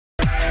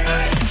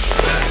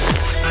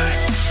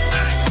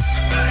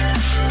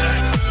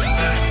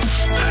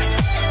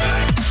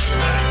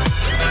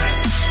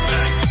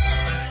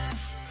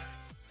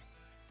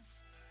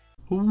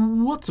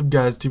What's up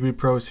guys,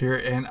 TBDPROS here,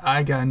 and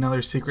I got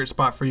another secret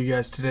spot for you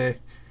guys today.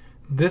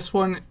 This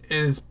one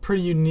is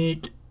pretty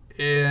unique,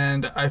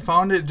 and I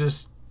found it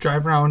just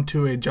driving around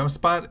to a jump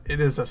spot.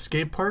 It is a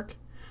skate park.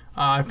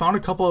 I found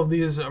a couple of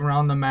these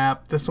around the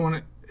map. This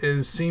one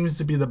seems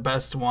to be the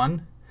best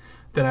one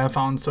that I've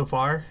found so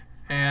far,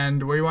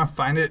 and where you want to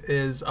find it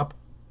is up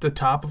the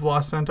top of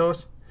Los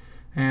Santos,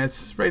 and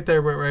it's right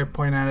there where I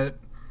point at it.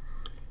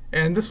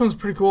 And this one's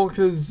pretty cool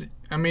because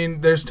I mean,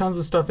 there's tons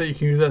of stuff that you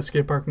can use at a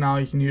skate park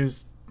now.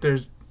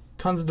 There's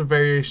tons of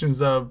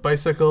variations of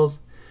bicycles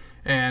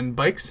and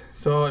bikes,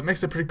 so it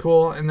makes it pretty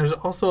cool. And there's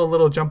also a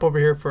little jump over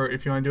here for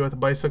if you want to do it with a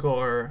bicycle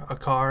or a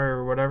car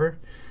or whatever.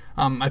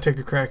 I take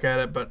a crack at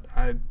it, but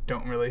I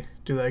don't really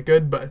do that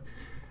good. But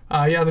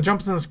yeah, the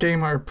jumps in this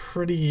game are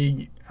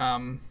pretty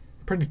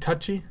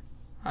touchy.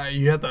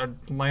 You have to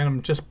land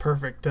them just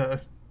perfect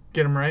to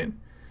get them right.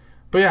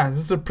 But yeah, this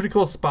is a pretty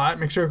cool spot.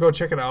 Make sure to go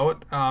check it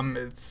out.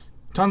 It's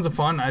tons of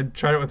fun. I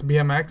tried it with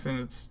BMX and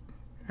it's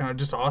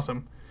just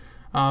awesome.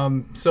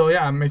 So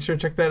yeah, make sure to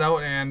check that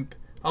out, and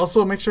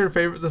also make sure to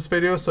favorite this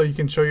video so you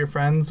can show your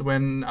friends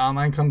when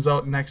online comes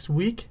out next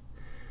week.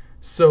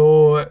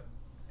 So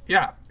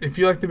yeah, if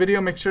you like the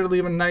video, make sure to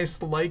leave a nice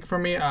like for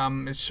me.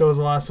 It shows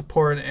a lot of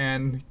support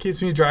and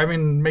keeps me driving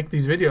and make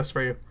these videos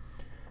for you.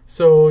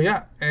 So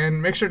yeah,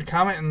 and make sure to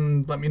comment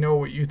and let me know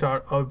what you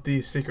thought of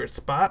the secret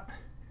spot.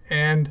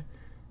 And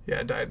yeah,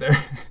 I died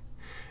there.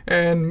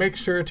 And make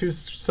sure to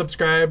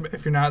subscribe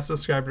if you're not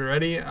subscribed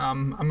already.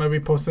 I'm going to be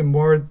posting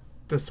more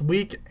this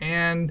week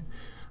and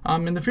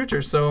in the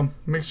future. So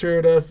make sure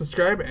to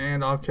subscribe,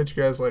 and I'll catch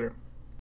you guys later.